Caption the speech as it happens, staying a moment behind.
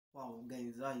Wow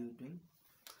guys, how are you doing?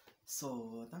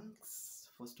 So thanks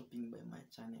for stopping by my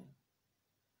channel,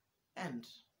 and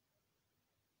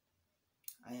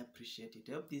I appreciate it.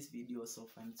 I hope this video also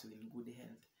finds you in good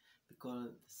health,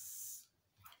 because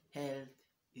health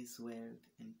is wealth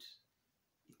and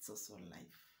it's also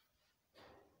life.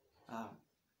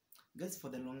 Guys, for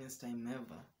the longest time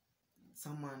ever,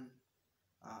 someone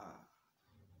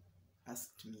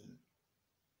asked me,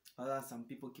 or some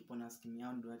people keep on asking me,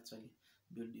 how do I actually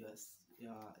build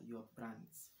your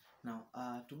brands? Now,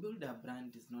 to build a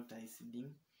brand is not easy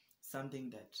thing, something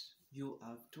that you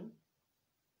have to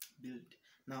build.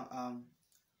 Now,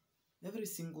 every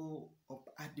single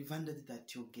advantage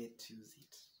that you get, use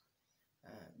it,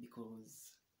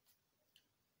 because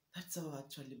that's how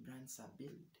actually brands are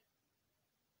built.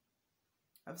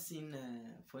 I've seen,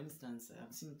 for instance,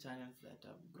 I've seen channels that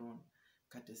have grown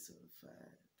courtesy of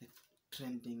the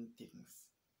trending things.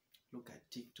 Look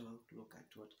at TikTok, look at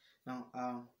what.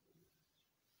 Now,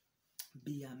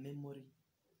 be a memory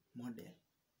model.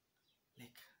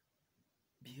 Like,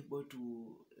 be able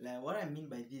to, like, what I mean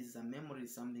by this is a memory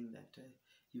is something that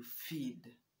you feed.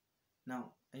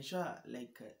 Now, ensure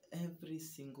like every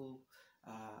single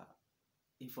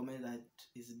information that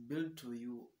is built to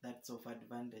you that's of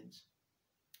advantage,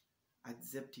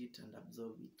 accept it and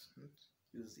absorb it,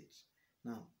 use it.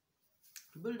 Now,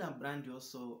 to build a brand, you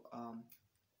also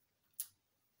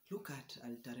look at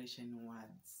alliteration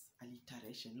words.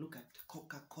 Alliteration. Look at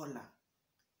Coca-Cola.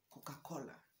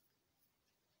 Coca-Cola.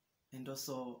 And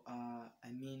also, I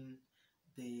mean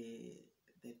the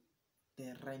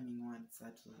rhyming words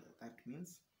that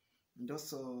means. And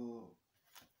also,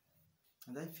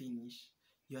 as I finish,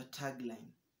 your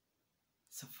tagline.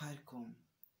 Safaricom,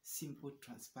 simple,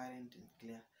 transparent, and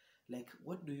clear. Like,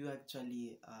 what do you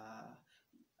actually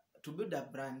to build a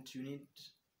brand? You need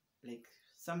like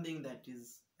something that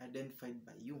is identified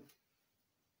by you.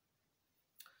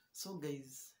 So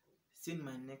guys, see you in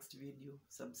my next video.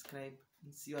 Subscribe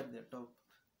and see you at the top,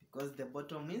 because the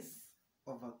bottom is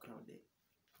overcrowded.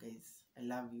 Guys, I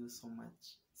love you so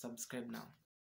much. Subscribe now.